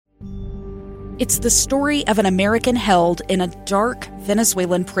It's the story of an American held in a dark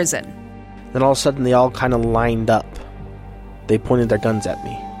Venezuelan prison. Then all of a sudden they all kind of lined up. They pointed their guns at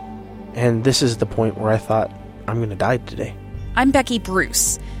me. And this is the point where I thought, I'm going to die today. I'm Becky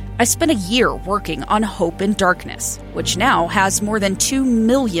Bruce. I spent a year working on Hope in Darkness, which now has more than 2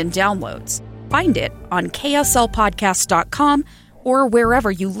 million downloads. Find it on kslpodcast.com or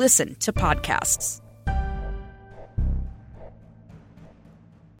wherever you listen to podcasts.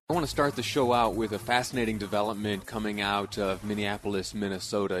 I want to start the show out with a fascinating development coming out of Minneapolis,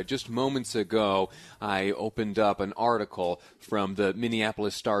 Minnesota. Just moments ago, I opened up an article from the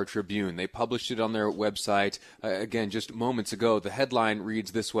Minneapolis Star-Tribune. They published it on their website, again, just moments ago. The headline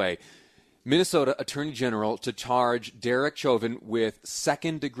reads this way: Minnesota Attorney General to charge Derek Chauvin with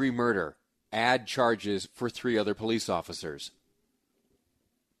second-degree murder. Add charges for 3 other police officers.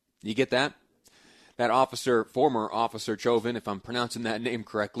 You get that? That officer, former Officer Chauvin, if I'm pronouncing that name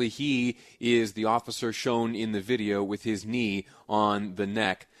correctly, he is the officer shown in the video with his knee on the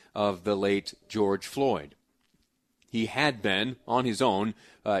neck of the late George Floyd. He had been, on his own,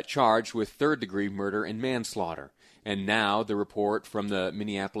 charged with third-degree murder and manslaughter. And now the report from the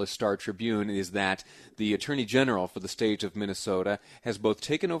Minneapolis Star-Tribune is that the Attorney General for the state of Minnesota has both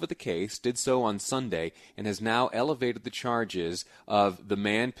taken over the case, did so on Sunday, and has now elevated the charges of the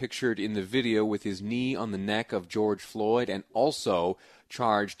man pictured in the video with his knee on the neck of George Floyd, and also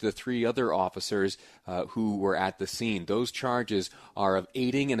charged the 3 other officers who were at the scene. Those charges are of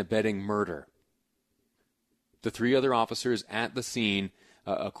aiding and abetting murder. The 3 other officers at the scene,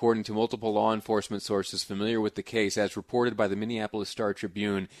 according to multiple law enforcement sources familiar with the case, as reported by the Minneapolis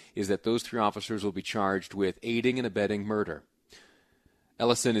Star-Tribune, is that those 3 officers will be charged with aiding and abetting murder.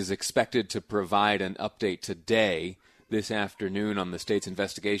 Ellison is expected to provide an update today, this afternoon, on the state's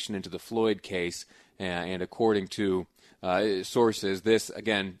investigation into the Floyd case, and according to sources, this,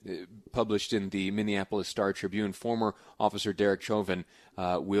 again, published in the Minneapolis Star-Tribune, former Officer Derek Chauvin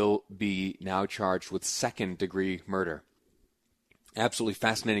will be now charged with second-degree murder. Absolutely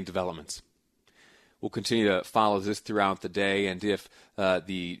fascinating developments. We'll continue to follow this throughout the day, and if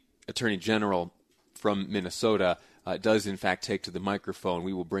the Attorney General from Minnesota does in fact take to the microphone,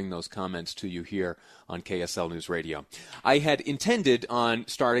 we will bring those comments to you here on KSL News Radio. I had intended on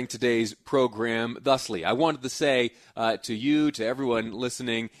starting today's program thusly. I wanted to say to you, to everyone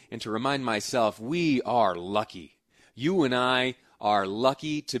listening, and to remind myself, we are lucky. You and I are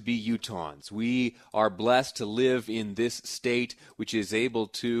lucky to be Utahns. We are blessed to live in this state which is able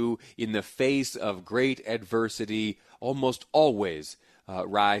to, in the face of great adversity, almost always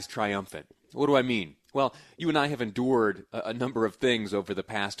rise triumphant. What do I mean? Well, you and I have endured a number of things over the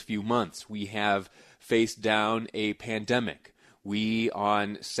past few months. We have faced down a pandemic. We,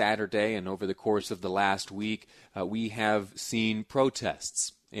 on Saturday and over the course of the last week, we have seen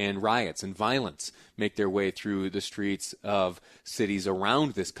protests and riots and violence make their way through the streets of cities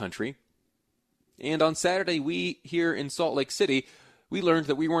around this country. And on Saturday, we here in Salt Lake City, we learned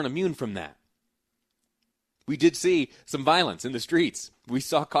that we weren't immune from that. We did see some violence in the streets. We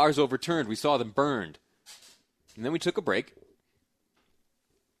saw cars overturned. We saw them burned. And then we took a break.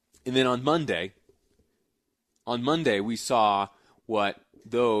 And then on Monday, we saw what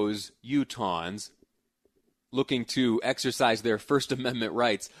those Utahns looking to exercise their First Amendment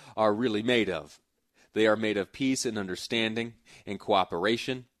rights are really made of. They are made of peace and understanding and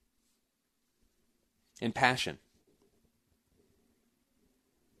cooperation and passion.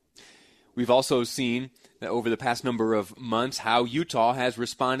 We've also seen that over the past number of months how Utah has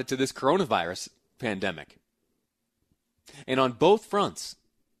responded to this coronavirus pandemic. And on both fronts,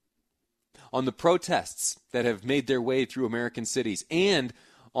 on the protests that have made their way through American cities and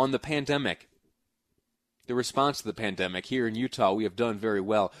on the pandemic, the response to the pandemic here in Utah, we have done very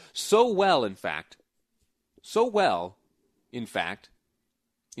well. So well, in fact,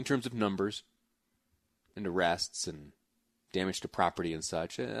 in terms of numbers and arrests and damage to property and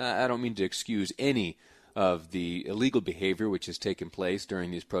such. I don't mean to excuse any of the illegal behavior which has taken place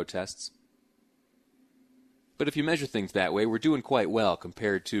during these protests. But if you measure things that way, we're doing quite well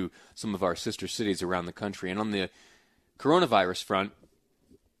compared to some of our sister cities around the country. And on the coronavirus front,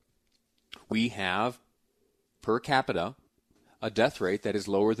 we have, per capita, a death rate that is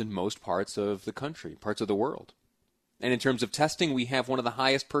lower than most parts of the country, parts of the world. And in terms of testing, we have one of the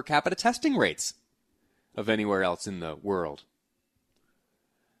highest per capita testing rates of anywhere else in the world.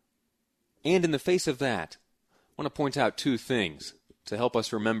 And in the face of that, I want to point out 2 things to help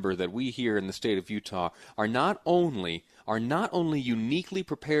us remember that we here in the state of Utah are not only uniquely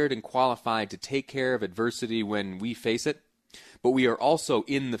prepared and qualified to take care of adversity when we face it, but we are also,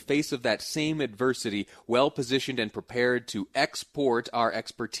 in the face of that same adversity, well-positioned and prepared to export our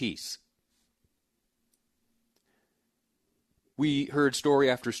expertise. We heard story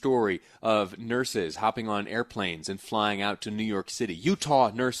after story of nurses hopping on airplanes and flying out to New York City.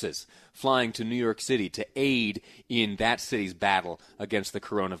 Utah nurses flying to New York City to aid in that city's battle against the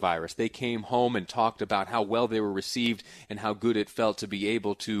coronavirus. They came home and talked about how well they were received and how good it felt to be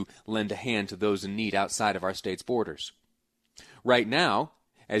able to lend a hand to those in need outside of our state's borders. Right now,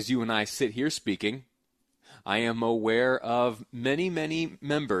 as you and I sit here speaking, I am aware of many, many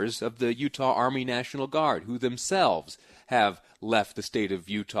members of the Utah Army National Guard who themselves have left the state of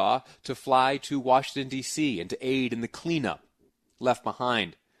Utah to fly to Washington, D.C. and to aid in the cleanup left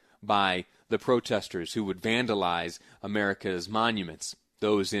behind by the protesters who would vandalize America's monuments,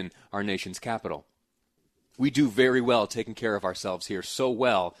 those in our nation's capital. We do very well taking care of ourselves here, so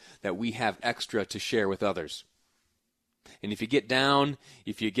well that we have extra to share with others. And if you get down,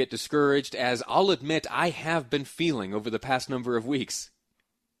 if you get discouraged, as I'll admit I have been feeling over the past number of weeks,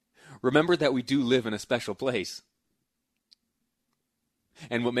 remember that we do live in a special place.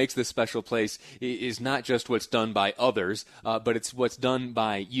 And what makes this special place is not just what's done by others, but it's what's done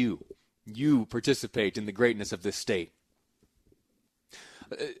by you. You participate in the greatness of this state.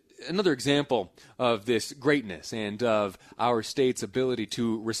 Another example of this greatness and of our state's ability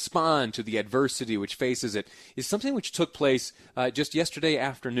to respond to the adversity which faces it is something which took place just yesterday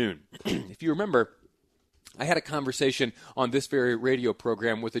afternoon. If you remember, I had a conversation on this very radio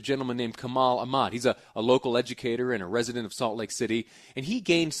program with a gentleman named Kamal Ahmad. He's a local educator and a resident of Salt Lake City, and he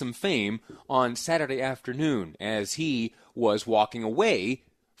gained some fame on Saturday afternoon as he was walking away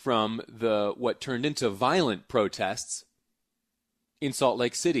from what turned into violent protests in Salt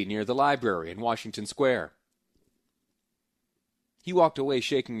Lake City near the library in Washington Square. He walked away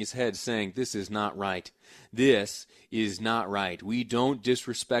shaking his head saying, "This is not right. This is not right. We don't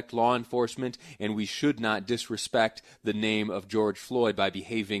disrespect law enforcement, and we should not disrespect the name of George Floyd by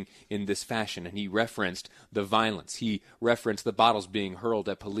behaving in this fashion." And he referenced the violence. He referenced the bottles being hurled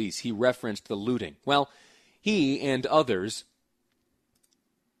at police. He referenced the looting. Well, he and others,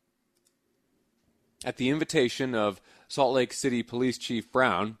 at the invitation of Salt Lake City Police Chief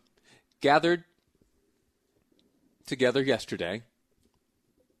Brown, gathered together yesterday,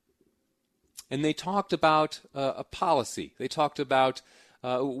 and they talked about a policy. They talked about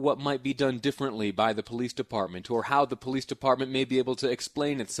what might be done differently by the police department, or how the police department may be able to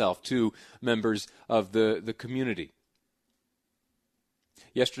explain itself to members of the community.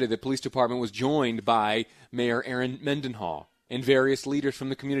 Yesterday, the police department was joined by Mayor Aaron Mendenhall and various leaders from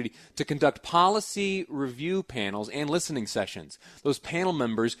the community to conduct policy review panels and listening sessions. Those panel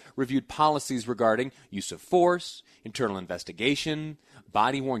members reviewed policies regarding use of force, internal investigation,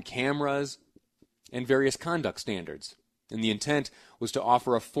 body-worn cameras, and various conduct standards. And the intent was to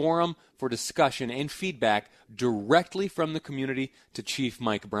offer a forum for discussion and feedback directly from the community to Chief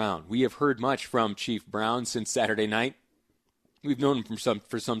Mike Brown. We have heard much from Chief Brown since Saturday night. We've known him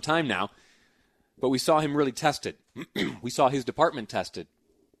for some time now, but we saw him really tested. We saw his department tested.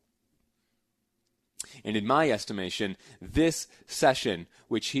 And in my estimation, this session,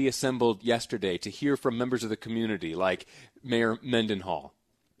 which he assembled yesterday to hear from members of the community, like Mayor Mendenhall,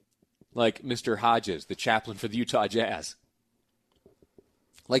 like Mr. Hodges, the chaplain for the Utah Jazz,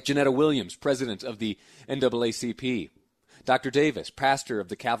 like Janetta Williams, president of the NAACP, Dr. Davis, pastor of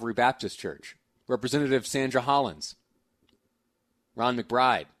the Calvary Baptist Church, Representative Sandra Hollins, Ron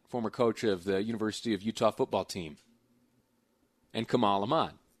McBride, former coach of the University of Utah football team, and Kamal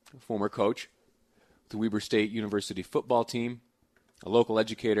Ahmad, former coach of the Weber State University football team, a local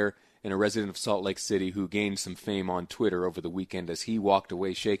educator, and a resident of Salt Lake City who gained some fame on Twitter over the weekend as he walked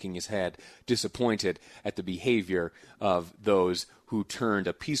away shaking his head, disappointed at the behavior of those who turned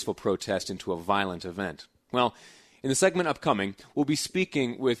a peaceful protest into a violent event. Well, in the segment upcoming, we'll be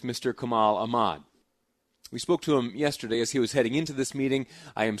speaking with Mr. Kamal Ahmad. We spoke to him yesterday as he was heading into this meeting.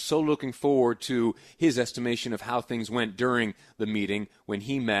 I am so looking forward to his estimation of how things went during the meeting when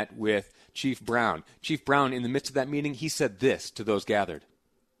he met with Chief Brown. Chief Brown, in the midst of that meeting, he said this to those gathered.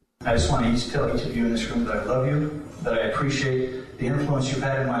 I just want to tell each of you in this room that I love you, that I appreciate the influence you've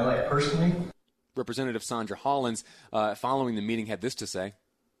had in my life personally. Representative Sandra Hollins, following the meeting, had this to say.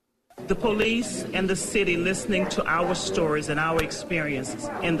 The police and the city listening to our stories and our experiences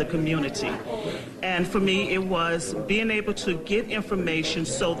in the community. And for me, it was being able to get information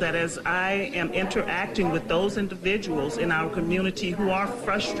so that as I am interacting with those individuals in our community who are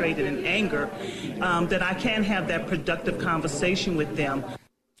frustrated and anger, that I can have that productive conversation with them.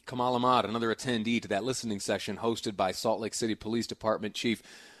 Kamal Ahmad, another attendee to that listening session hosted by Salt Lake City Police Department Chief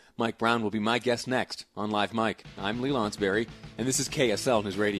Mike Brown, will be my guest next on Live Mike. I'm Lee Lonsberry, and this is KSL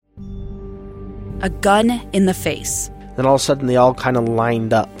News Radio. A gun in the face. Then all of a sudden they all kind of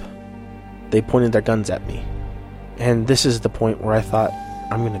lined up. They pointed their guns at me. And this is the point where I thought,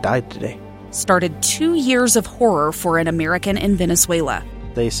 I'm going to die today. Started 2 years of horror for an American in Venezuela.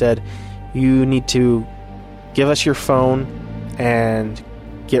 They said, you need to give us your phone and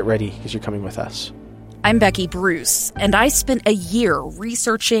get ready because you're coming with us. I'm Becky Bruce, and I spent a year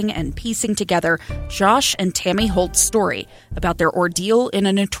researching and piecing together Josh and Tammy Holt's story about their ordeal in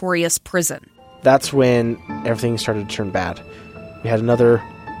a notorious prison. That's when everything started to turn bad. We had another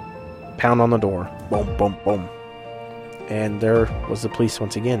pound on the door. Boom, boom, boom. And there was the police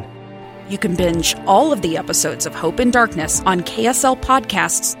once again. You can binge all of the episodes of Hope in Darkness on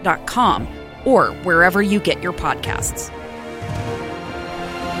KSLPodcasts.com or wherever you get your podcasts.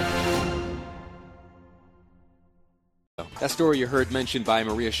 That story you heard mentioned by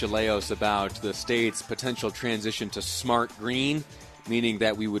Maria Chaleos about the state's potential transition to smart green, meaning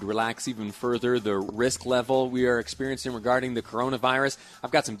that we would relax even further the risk level we are experiencing regarding the coronavirus.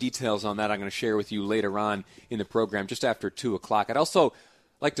 I've got some details on that I'm going to share with you later on in the program, just after 2 o'clock. I'd also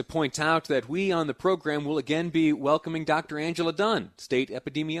like to point out that we on the program will again be welcoming Dr. Angela Dunn, state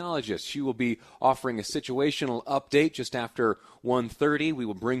epidemiologist. She will be offering a situational update just after 1:30. We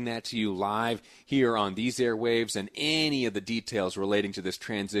will bring that to you live here on these airwaves and any of the details relating to this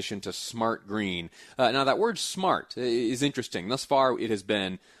transition to smart green. Now, that word smart is interesting. Thus far, it has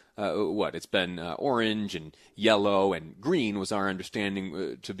been It's been orange and yellow, and green was our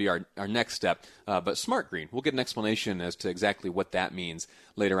understanding to be our next step. But smart green, we'll get an explanation as to exactly what that means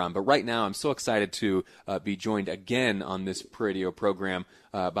later on. But right now, I'm so excited to be joined again on this radio program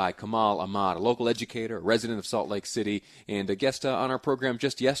by Kamal Ahmad, a local educator, a resident of Salt Lake City, and a guest on our program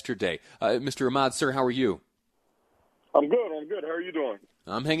just yesterday. Mr. Ahmad, sir, how are you? I'm good. How are you doing?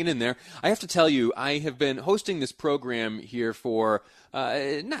 I'm hanging in there. I have to tell you, I have been hosting this program here for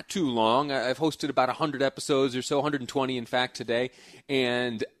not too long. I've hosted about 100 episodes or so, 120 in fact today,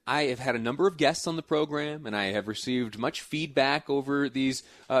 and I have had a number of guests on the program, and I have received much feedback over these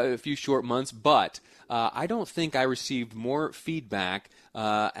few short months, but I don't think I received more feedback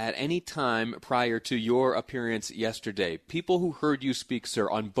at any time prior to your appearance yesterday. People who heard you speak, sir,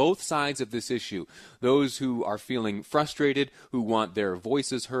 on both sides of this issue, those who are feeling frustrated, who want their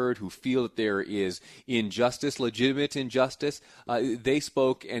voices heard, who feel that there is injustice, legitimate injustice, they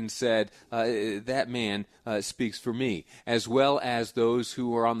spoke and said, that man speaks for me, as well as those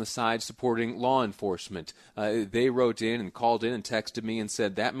who are on the side supporting law enforcement. They wrote in and called in and texted me and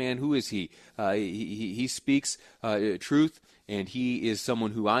said, that man, who is he? He speaks truth, and he is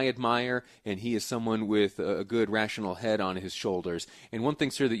someone who I admire, and he is someone with a good, rational head on his shoulders. And one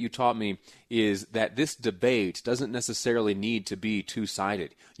thing, sir, that you taught me is that this debate doesn't necessarily need to be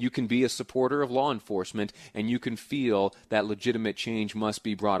two-sided. You can be a supporter of law enforcement, and you can feel that legitimate change must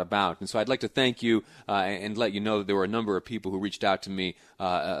be brought about. And so I'd like to thank you and let you know that there were a number of people who reached out to me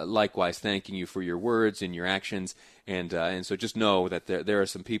likewise thanking you for your words and your actions. And so just know that there are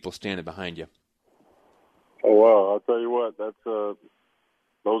some people standing behind you. Oh, well, I'll tell you what, those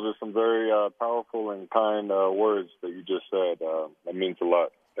are some very powerful and kind words that you just said. That means a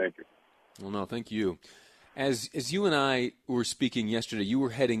lot. Thank you. Well, no, thank you. As you and I were speaking yesterday, you were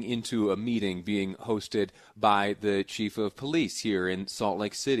heading into a meeting being hosted by the chief of police here in Salt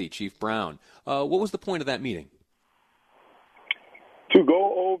Lake City, Chief Brown. What was the point of that meeting? To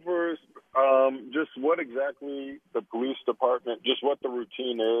go over just what exactly the police department, just what the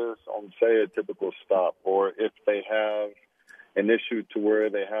routine is on, say, a typical stop, or if they have an issue to where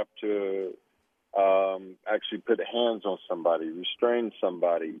they have to actually put hands on somebody, restrain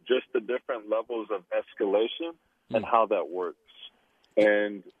somebody, just the different levels of escalation and how that works.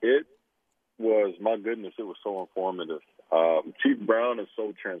 And it was, my goodness, it was so informative. Chief Brown is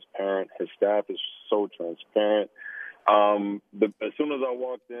so transparent. His staff is so transparent. As soon as I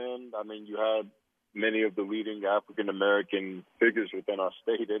walked in, I mean, you had many of the leading African-American figures within our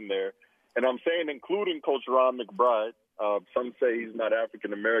state in there. And I'm saying including Coach Ron McBride. Some say he's not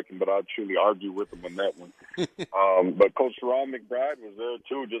African-American, but I'd truly argue with him on that one. But Coach Ron McBride was there,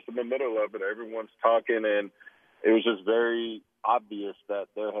 too, just in the middle of it. Everyone's talking, and it was just very obvious that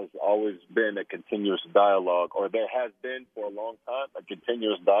there has always been a continuous dialogue, or there has been for a long time a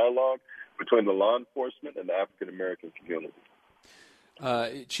continuous dialogue between the law enforcement and the African-American community.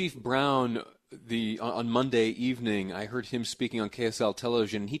 Chief Brown, on Monday evening, I heard him speaking on KSL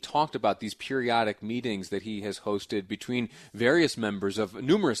television. He talked about these periodic meetings that he has hosted between various members of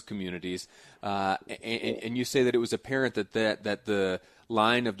numerous communities, and you say that it was apparent that the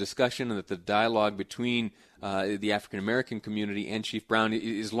line of discussion and that the dialogue between the African-American community and Chief Brown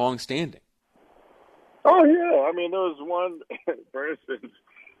is long-standing. Oh, yeah. I mean, there was one, for instance,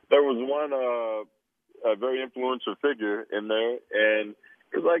 a very influential figure in there, and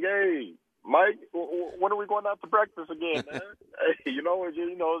it was like, hey, Mike, when are we going out to breakfast again, man? Hey,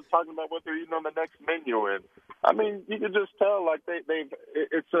 talking about what they're eating on the next menu. And I mean, you can just tell, like,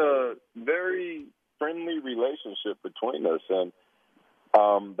 it's a very friendly relationship between us. And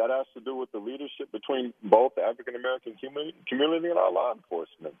that has to do with the leadership between both the African-American community and our law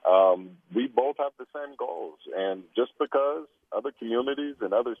enforcement. We both have the same goals. And just because other communities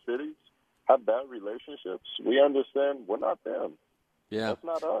and other cities have bad relationships, we understand we're not them. Yeah. That's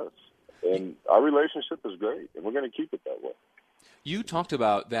not us. And our relationship is great, and we're going to keep it that way. You talked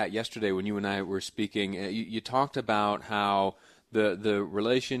about that yesterday when you and I were speaking. You talked about how the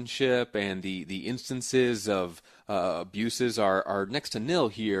relationship and the instances of abuses are next to nil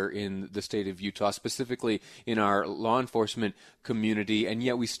here in the state of Utah, specifically in our law enforcement community, and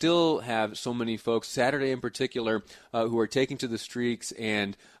yet we still have so many folks, Saturday in particular, who are taking to the streets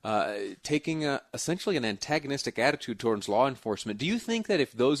and taking essentially an antagonistic attitude towards law enforcement. Do you think that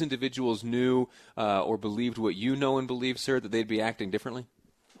if those individuals knew or believed what you know and believe, sir, that they'd be acting differently?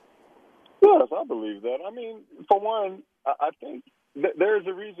 Yes, I believe that. I mean, for one, I think there's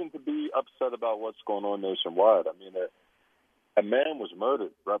a reason to be upset about what's going on nationwide. I mean, a man was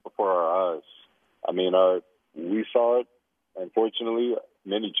murdered right before our eyes. I mean, we saw it. Unfortunately,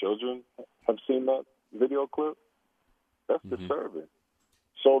 many children have seen that video clip. That's disturbing.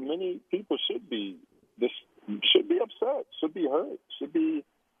 So many people should be upset, should be hurt, should be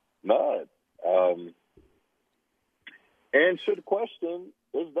mad, and should question,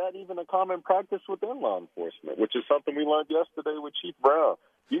 is that even a common practice within law enforcement, which is something we learned yesterday with Chief Brown.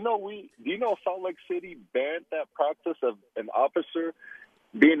 Do you know Salt Lake City banned that practice of an officer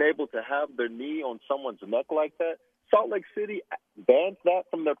being able to have their knee on someone's neck like that? Salt Lake City banned that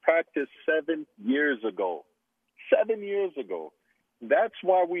from their practice 7 years ago. 7 years ago. That's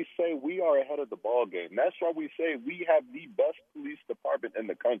why we say we are ahead of the ball game. That's why we say we have the best police department in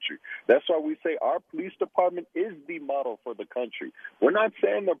the country. That's why we say our police department is the model for the country. We're not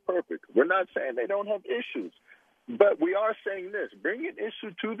saying they're perfect. We're not saying they don't have issues. But we are saying this. Bring an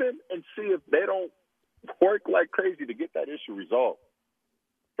issue to them and see if they don't work like crazy to get that issue resolved.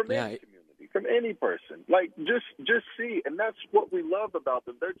 From any community, from any person. Like, just see. And that's what we love about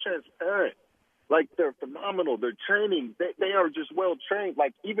them. They're transparent. Like, they're phenomenal. They're training. They are just well trained.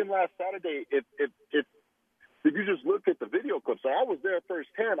 Like, even last Saturday, if you just look at the video clips, I was there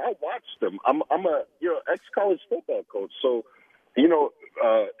firsthand. I watched them. I'm a ex-college football coach, so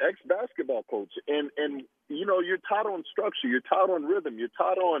ex-basketball coach, and you're taught on structure, you're taught on rhythm, you're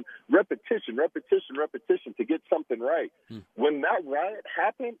taught on repetition to get something right. When that riot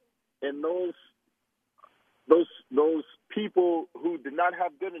happened, and those people who did not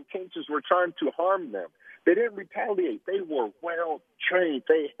have good intentions were trying to harm them, they didn't retaliate. They were well trained.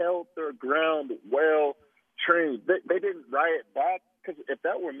 They held their ground well trained. They didn't riot back, because if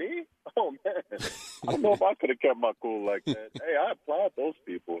that were me, oh man, I don't know if I could have kept my cool like that. Hey, I applaud those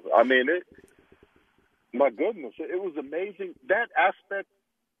people. I mean, my goodness, it was amazing. That aspect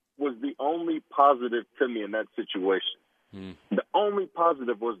was the only positive to me in that situation. The only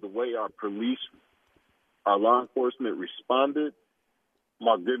positive was the way our police, our law enforcement responded.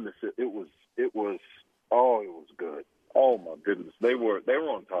 My goodness, it was good. Oh my goodness, they were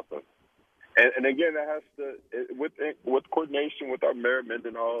on top of it. And again, that has to, with coordination with our Mayor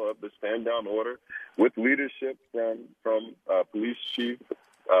Mendenhall of the stand down order, with leadership from Police Chief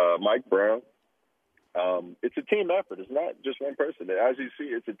Mike Brown. It's a team effort. It's not just one person. As you see,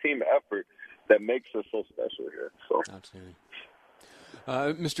 it's a team effort that makes us so special here. So. Absolutely.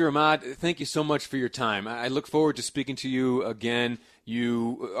 Mr. Ahmad, thank you so much for your time. I look forward to speaking to you again.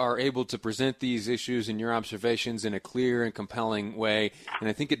 You are able to present these issues and your observations in a clear and compelling way, and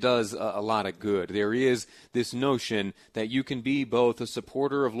I think it does a lot of good. There is this notion that you can be both a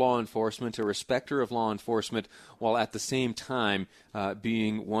supporter of law enforcement, a respecter of law enforcement, while at the same time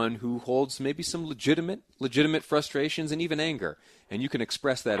being one who holds maybe some legitimate frustrations and even anger, and you can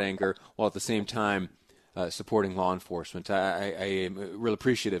express that anger while at the same time supporting law enforcement. I am real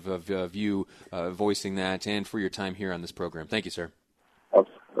appreciative of you voicing that and for your time here on this program. Thank you, sir.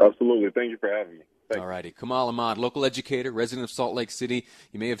 Absolutely. Thank you for having me. All righty. Kamal Ahmad, local educator, resident of Salt Lake City.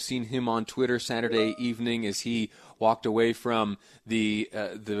 You may have seen him on Twitter Saturday evening as he walked away from the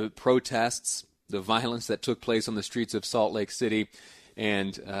protests, the violence that took place on the streets of Salt Lake City,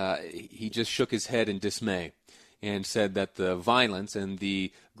 and he just shook his head in dismay. and said that the violence and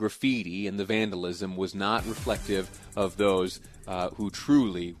the graffiti and the vandalism was not reflective of those who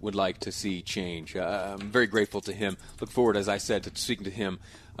truly would like to see change. I'm very grateful to him. Look forward, as I said, to speaking to him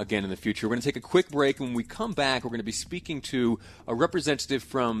again in the future. We're going to take a quick break. When we come back, we're going to be speaking to a representative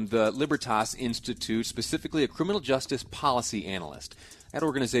from the Libertas Institute, specifically a criminal justice policy analyst. That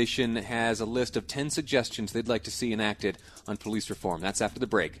organization has a list of 10 suggestions they'd like to see enacted on police reform. That's after the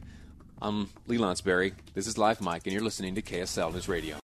break. I'm Lee Lonsberry. This is Live Mike, and you're listening to KSL News Radio.